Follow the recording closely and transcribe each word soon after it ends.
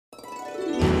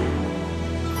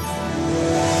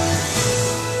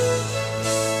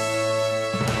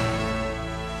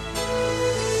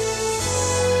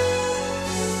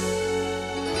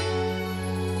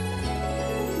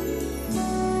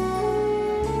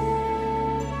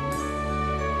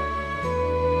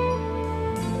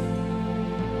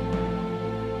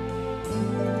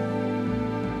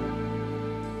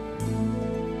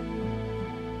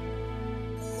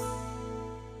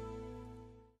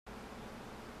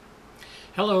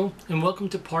Hello, and welcome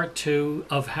to part 2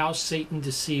 of How Satan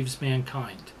Deceives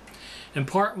Mankind. In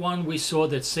part 1, we saw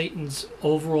that Satan's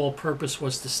overall purpose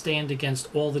was to stand against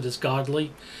all that is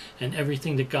godly and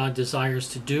everything that God desires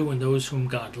to do and those whom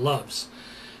God loves.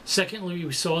 Secondly,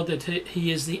 we saw that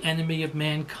he is the enemy of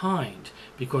mankind.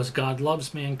 Because God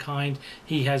loves mankind,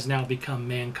 he has now become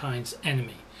mankind's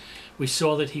enemy. We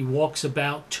saw that he walks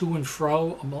about to and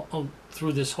fro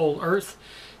through this whole earth,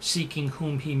 seeking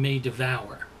whom he may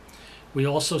devour. We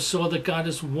also saw that God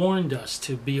has warned us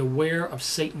to be aware of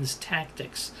Satan's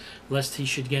tactics, lest he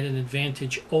should get an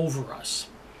advantage over us.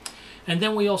 And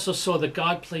then we also saw that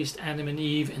God placed Adam and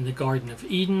Eve in the Garden of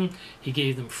Eden. He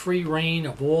gave them free reign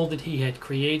of all that he had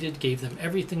created, gave them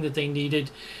everything that they needed.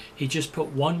 He just put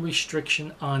one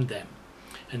restriction on them.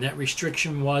 And that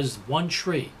restriction was one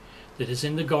tree that is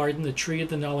in the garden, the tree of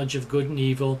the knowledge of good and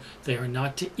evil. They are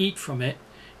not to eat from it,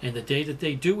 and the day that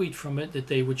they do eat from it, that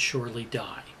they would surely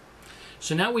die.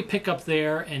 So now we pick up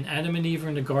there, and Adam and Eve are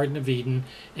in the Garden of Eden,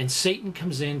 and Satan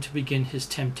comes in to begin his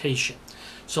temptation.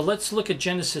 So let's look at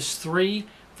Genesis 3,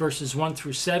 verses 1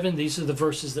 through 7. These are the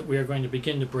verses that we are going to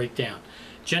begin to break down.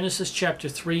 Genesis chapter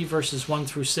 3, verses 1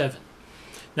 through 7.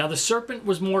 Now the serpent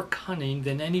was more cunning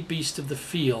than any beast of the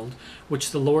field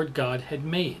which the Lord God had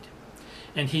made.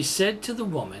 And he said to the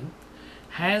woman,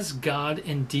 Has God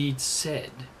indeed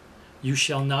said, You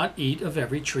shall not eat of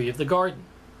every tree of the garden?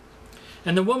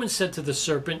 And the woman said to the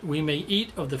serpent, We may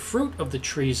eat of the fruit of the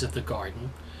trees of the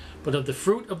garden, but of the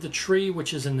fruit of the tree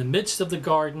which is in the midst of the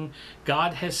garden,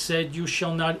 God has said, You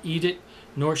shall not eat it,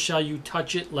 nor shall you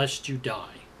touch it, lest you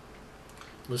die.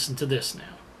 Listen to this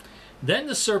now. Then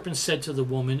the serpent said to the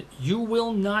woman, You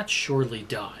will not surely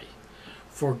die.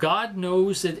 For God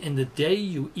knows that in the day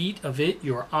you eat of it,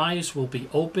 your eyes will be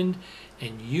opened,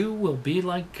 and you will be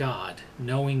like God,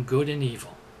 knowing good and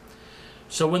evil.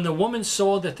 So when the woman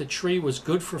saw that the tree was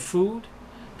good for food,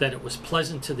 that it was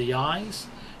pleasant to the eyes,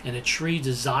 and a tree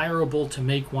desirable to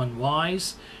make one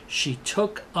wise, she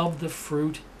took of the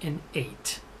fruit and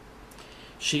ate.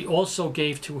 She also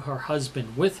gave to her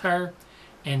husband with her,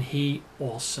 and he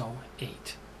also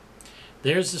ate.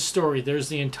 There's the story. There's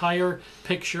the entire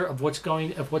picture of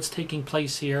what's taking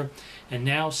place here, and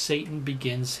now Satan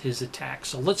begins his attack.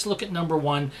 So let's look at number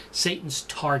 1, Satan's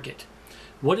target.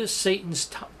 What is Satan's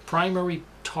primary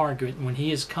target when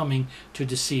he is coming to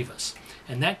deceive us?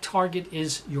 And that target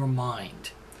is your mind.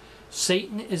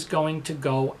 Satan is going to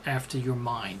go after your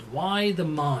mind. Why the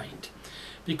mind?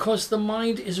 Because the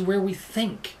mind is where we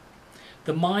think.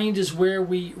 The mind is where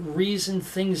we reason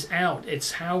things out.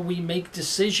 It's how we make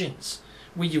decisions.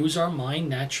 We use our mind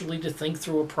naturally to think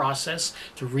through a process,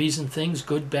 to reason things,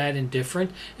 good, bad, and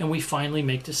different, and we finally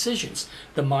make decisions.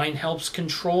 The mind helps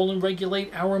control and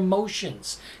regulate our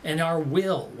emotions and our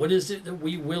will. What is it that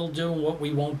we will do and what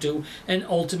we won't do, and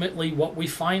ultimately what we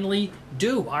finally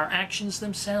do, our actions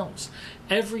themselves.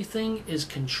 Everything is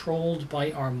controlled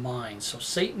by our mind, so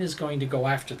Satan is going to go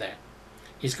after that.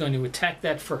 He's going to attack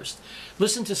that first.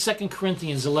 Listen to 2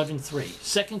 Corinthians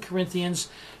 11:3. 2 Corinthians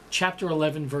chapter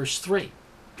 11, verse 3.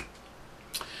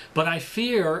 But I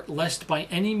fear lest by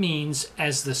any means,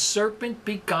 as the serpent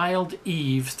beguiled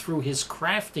Eve through his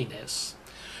craftiness,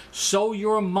 so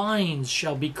your minds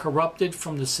shall be corrupted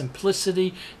from the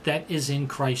simplicity that is in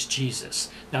Christ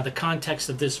Jesus. Now the context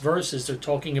of this verse is they're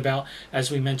talking about, as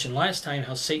we mentioned last time,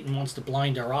 how Satan wants to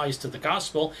blind our eyes to the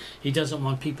gospel. He doesn't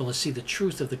want people to see the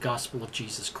truth of the gospel of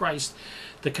Jesus Christ.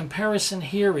 The comparison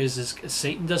here is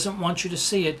Satan doesn't want you to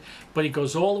see it, but he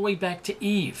goes all the way back to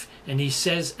Eve. And he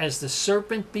says, as the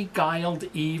serpent beguiled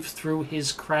Eve through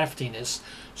his craftiness,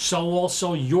 so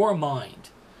also your mind.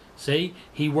 See,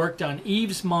 he worked on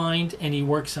Eve's mind and he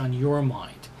works on your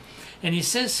mind. And he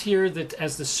says here that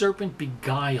as the serpent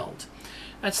beguiled,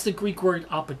 that's the Greek word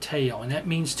apoteo, and that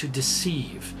means to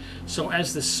deceive. So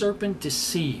as the serpent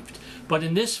deceived. But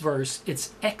in this verse,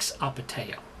 it's ex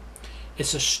apoteo.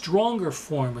 It's a stronger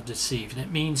form of deceive, and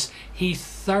it means he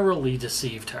thoroughly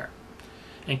deceived her.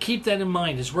 And keep that in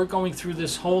mind as we're going through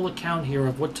this whole account here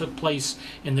of what took place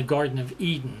in the Garden of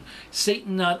Eden.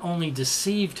 Satan not only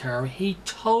deceived her, he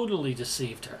totally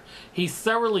deceived her. He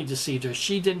thoroughly deceived her.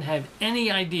 She didn't have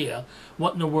any idea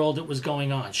what in the world it was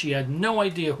going on. She had no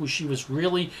idea who she was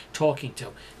really talking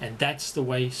to. And that's the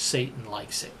way Satan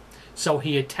likes it. So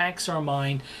he attacks our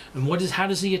mind. And how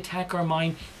does he attack our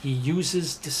mind? He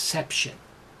uses deception.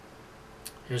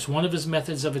 Here's one of his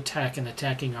methods of attack in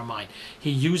attacking our mind. He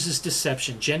uses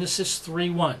deception. Genesis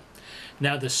 3:1.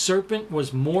 Now the serpent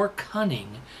was more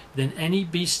cunning than any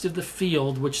beast of the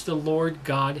field which the Lord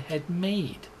God had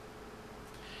made.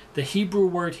 The Hebrew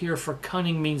word here for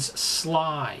cunning means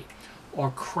sly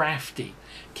or crafty.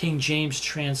 King James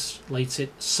translates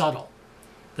it subtle.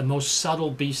 the most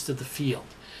subtle beast of the field.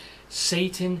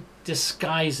 Satan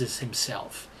disguises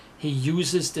himself. He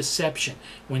uses deception.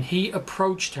 When he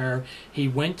approached her, he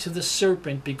went to the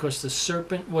serpent because the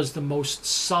serpent was the most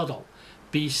subtle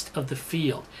beast of the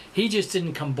field. He just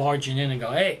didn't come barging in and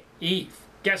go, "Hey, Eve,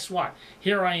 guess what?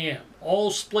 Here I am,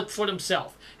 all split foot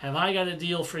himself. Have I got a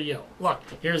deal for you? Look,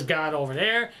 here's God over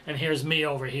there, and here's me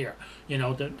over here. You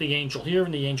know, the angel here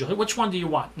and the angel here. Which one do you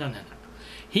want?" No, no, no.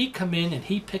 He come in and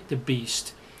he picked a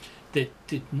beast that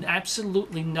did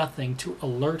absolutely nothing to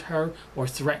alert her or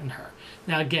threaten her.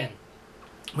 Now again,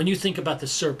 when you think about the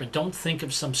serpent, don't think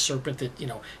of some serpent that, you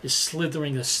know, is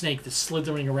slithering, a snake that's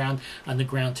slithering around on the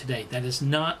ground today. That is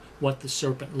not what the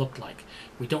serpent looked like.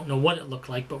 We don't know what it looked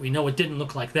like, but we know it didn't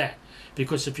look like that.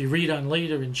 Because if you read on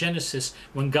later in Genesis,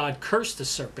 when God cursed the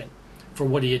serpent for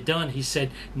what he had done, he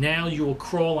said, "Now you will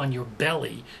crawl on your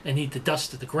belly and eat the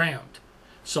dust of the ground."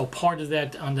 So part of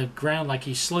that on the ground, like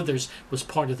he slithers, was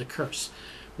part of the curse.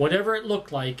 Whatever it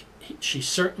looked like, she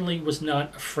certainly was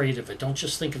not afraid of it. Don't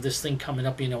just think of this thing coming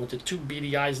up, you know, with the two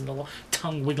beady eyes and the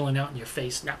tongue wiggling out in your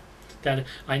face. No. That,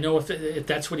 I know if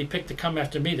that's what he picked to come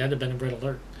after me, that'd have been a red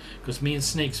alert. Because me and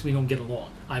snakes, we don't get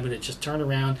along. I would have just turned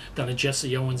around, done a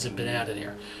Jesse Owens, and been out of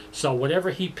there. So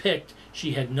whatever he picked,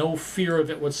 she had no fear of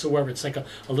it whatsoever. It's like a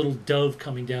little dove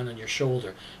coming down on your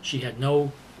shoulder. She had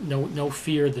no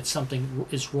fear that something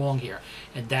is wrong here.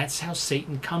 And that's how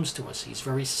Satan comes to us. He's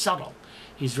very subtle.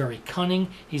 He's very cunning.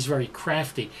 He's very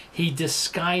crafty. He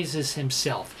disguises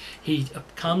himself. He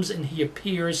comes and he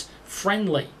appears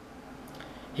friendly.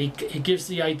 He gives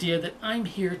the idea that I'm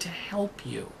here to help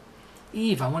you.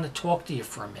 Eve, I want to talk to you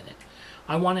for a minute.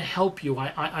 I want to help you.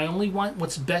 I only want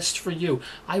what's best for you.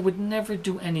 I would never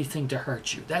do anything to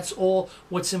hurt you. That's all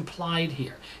what's implied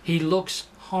here. He looks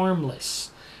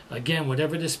harmless. Again,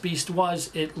 whatever this beast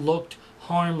was, it looked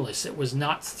harmless. It was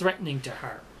not threatening to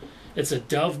her. It's a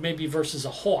dove maybe versus a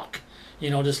hawk. You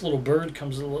know, this little bird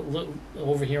comes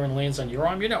over here and lands on your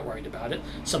arm. You're not worried about it.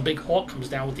 Some big hawk comes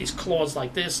down with these claws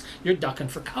like this. You're ducking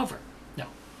for cover. No.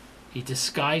 He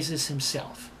disguises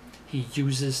himself. He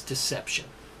uses deception.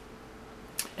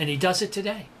 And he does it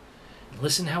today. And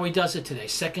listen how he does it today.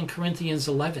 2 Corinthians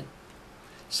 11.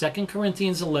 2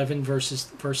 Corinthians 11, verse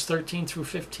 13 through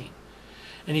 15.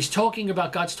 And he's talking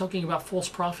about, God's talking about false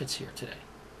prophets here today.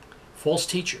 False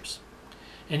teachers.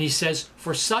 And he says,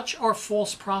 "For such are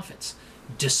false prophets,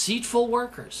 deceitful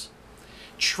workers,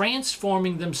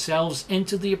 transforming themselves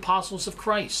into the apostles of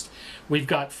Christ." We've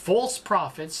got false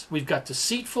prophets, we've got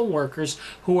deceitful workers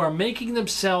who are making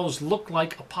themselves look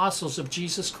like apostles of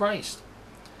Jesus Christ.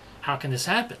 How can this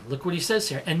happen? Look what he says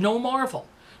here. "And no marvel."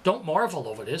 Don't marvel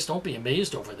over this. Don't be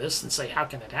amazed over this and say, how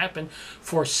can it happen?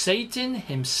 "For Satan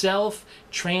himself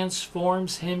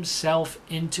transforms himself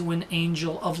into an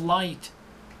angel of light."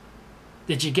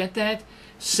 Did you get that?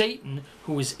 Satan,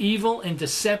 who is evil and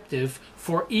deceptive,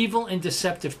 for evil and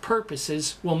deceptive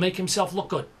purposes, will make himself look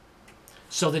good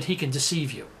so that he can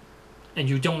deceive you and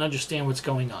you don't understand what's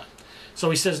going on. So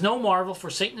he says, "No marvel, for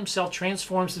Satan himself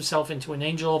transforms himself into an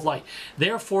angel of light.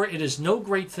 Therefore it is no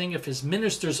great thing if his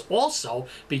ministers also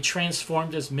be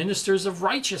transformed as ministers of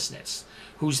righteousness,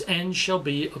 whose end shall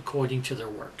be according to their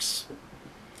works."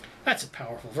 That's a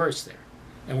powerful verse there.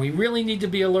 And we really need to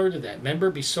be alert of that.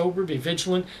 Remember, be sober, be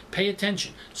vigilant, pay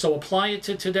attention. So apply it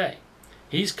to today.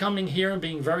 He's coming here and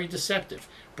being very deceptive.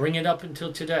 Bring it up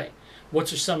until today.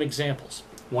 What are some examples?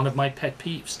 One of my pet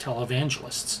peeves,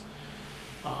 televangelists.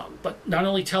 But not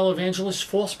only televangelists,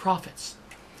 false prophets.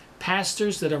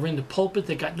 Pastors that are in the pulpit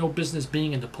that got no business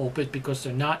being in the pulpit because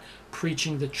they're not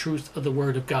preaching the truth of the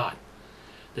Word of God.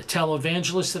 The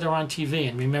televangelists that are on TV,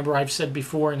 and remember I've said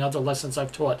before in other lessons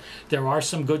I've taught, there are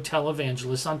some good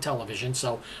televangelists on television,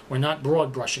 so we're not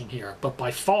broad brushing here. But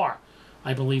by far,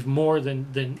 I believe more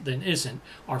than isn't,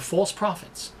 are false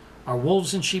prophets, are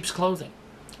wolves in sheep's clothing,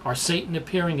 are Satan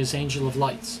appearing as angel of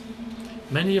lights.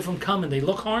 Many of them come and they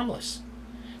look harmless.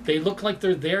 They look like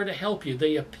they're there to help you.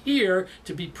 They appear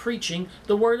to be preaching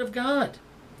the Word of God.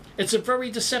 It's a very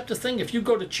deceptive thing. If you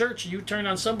go to church and you turn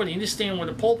on somebody and you stand with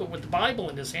a pulpit with the Bible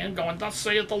in his hand going, "Thus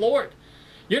saith the Lord,"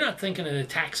 you're not thinking an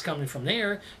attack's coming from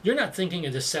there. You're not thinking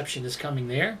a deception is coming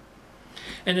there.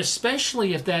 And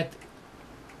especially if that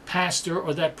pastor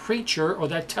or that preacher or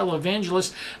that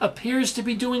televangelist appears to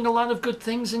be doing a lot of good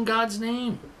things in God's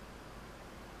name.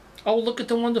 Oh, look at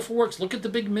the wonderful works. Look at the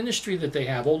big ministry that they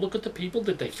have. Oh, look at the people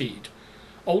that they feed.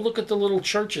 Oh, look at the little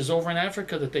churches over in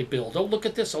Africa that they build. Oh, look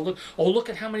at this. Oh, look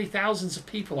at how many thousands of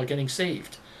people are getting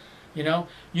saved. You know,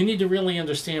 you need to really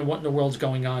understand what in the world's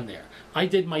going on there. I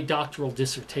did my doctoral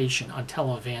dissertation on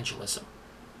televangelism.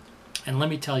 And let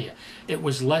me tell you, it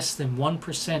was less than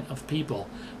 1% of people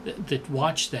that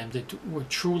watched them that were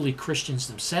truly Christians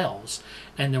themselves,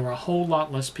 and there were a whole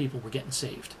lot less people were getting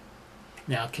saved.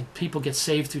 Now, can people get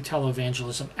saved through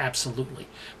televangelism? Absolutely.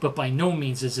 But by no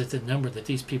means is it the number that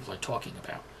these people are talking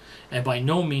about. And by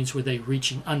no means were they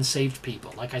reaching unsaved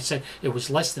people. Like I said, it was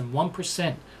less than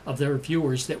 1% of their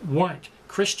viewers that weren't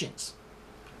Christians.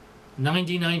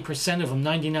 99% of them,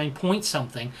 99 point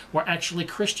something, were actually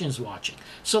Christians watching.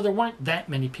 So there weren't that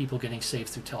many people getting saved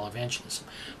through televangelism.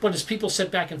 But as people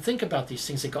sit back and think about these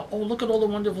things, they go, oh, look at all the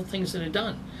wonderful things that are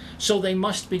done. So they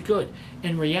must be good.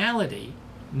 In reality,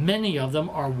 many of them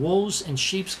are wolves in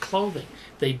sheep's clothing.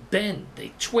 They bend,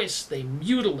 they twist, they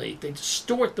mutilate, they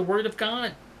distort the word of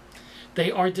God.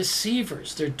 They are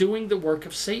deceivers. They're doing the work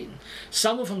of Satan.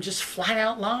 Some of them just flat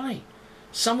out lie.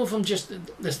 Some of them just,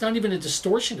 there's not even a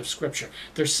distortion of Scripture.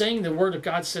 They're saying the Word of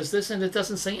God says this, and it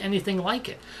doesn't say anything like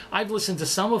it. I've listened to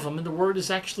some of them, and the Word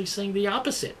is actually saying the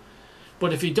opposite.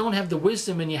 But if you don't have the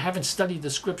wisdom and you haven't studied the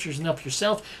Scriptures enough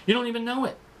yourself, you don't even know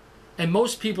it. And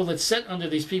most people that sit under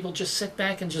these people just sit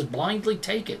back and just blindly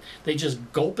take it. They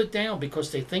just gulp it down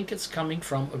because they think it's coming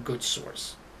from a good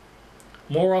source.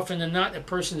 More often than not, a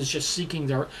person is just seeking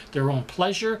their own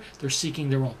pleasure. They're seeking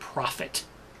their own profit.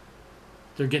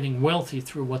 They're getting wealthy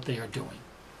through what they are doing.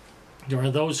 There are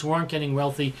those who aren't getting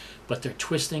wealthy, but they're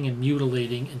twisting and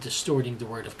mutilating and distorting the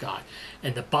Word of God.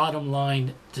 And the bottom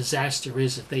line disaster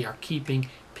is that they are keeping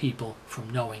people from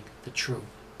knowing the true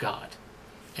God.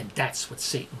 And that's what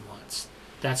Satan wants.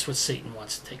 That's what Satan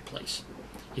wants to take place.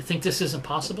 You think this isn't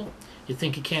possible? You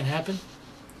think it can't happen?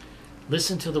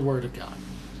 Listen to the Word of God.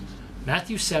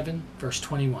 Matthew 7, verse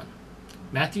 21.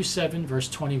 Matthew 7, verse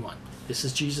 21. This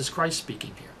is Jesus Christ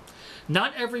speaking here.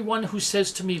 Not everyone who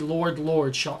says to me, Lord,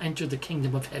 Lord, shall enter the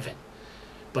kingdom of heaven,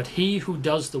 but he who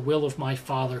does the will of my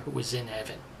Father who is in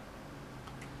heaven.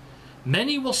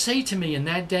 Many will say to me in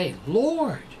that day,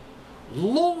 Lord,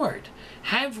 Lord,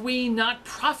 have we not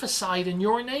prophesied in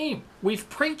your name? We've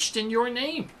preached in your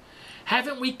name.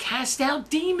 Haven't we cast out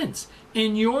demons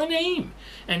in your name?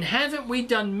 And haven't we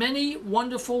done many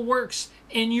wonderful works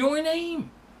in your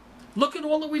name? Look at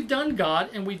all that we've done, God,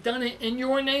 and we've done it in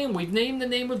your name. We've named the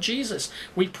name of Jesus.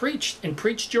 We preached and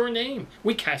preached your name.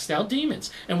 We cast out demons,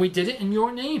 and we did it in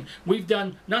your name. We've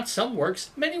done not some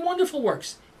works, many wonderful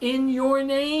works in your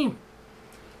name.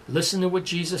 Listen to what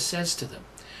Jesus says to them.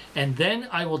 And then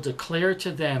I will declare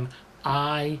to them,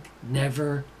 I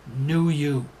never knew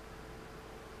you.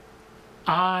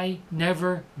 I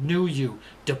never knew you.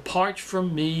 Depart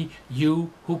from me,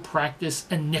 you who practice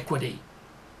iniquity.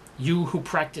 You who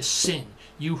practice sin,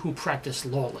 you who practice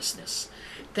lawlessness.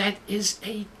 That is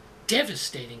a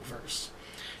devastating verse.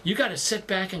 You got to sit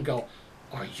back and go,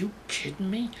 are you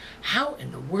kidding me? How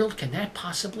in the world can that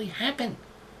possibly happen?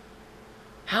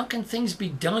 How can things be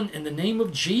done in the name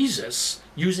of Jesus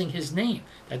using his name?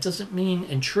 That doesn't mean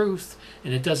in truth,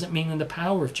 and it doesn't mean in the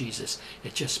power of Jesus.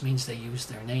 It just means they use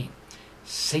their name.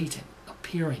 Satan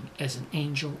appearing as an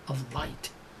angel of light.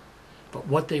 But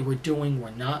what they were doing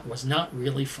was not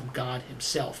really from God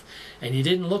himself. And he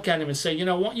didn't look at him and say, you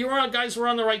know what, you guys were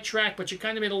on the right track, but you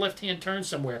kind of made a left-hand turn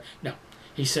somewhere. No.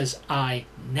 He says, I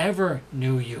never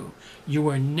knew you. You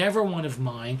were never one of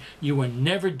mine. You were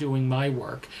never doing my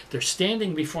work. They're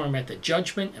standing before him at the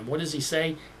judgment, and what does he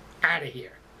say? Out of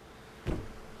here.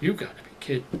 You got to be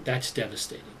kidding. That's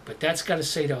devastating. But that's got to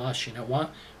say to us, you know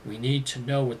what? We need to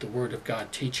know what the Word of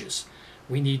God teaches.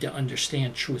 We need to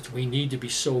understand truth. We need to be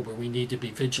sober. We need to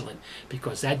be vigilant,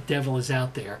 because that devil is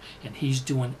out there and he's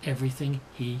doing everything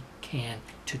he can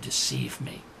to deceive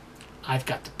me. I've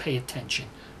got to pay attention.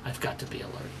 I've got to be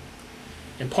alert.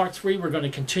 In part 3, we're going to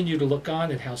continue to look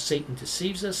on at how Satan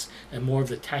deceives us and more of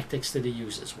the tactics that he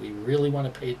uses. We really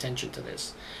want to pay attention to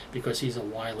this because he's a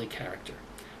wily character.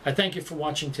 I thank you for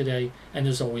watching today, and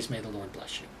as always, may the Lord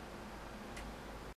bless you.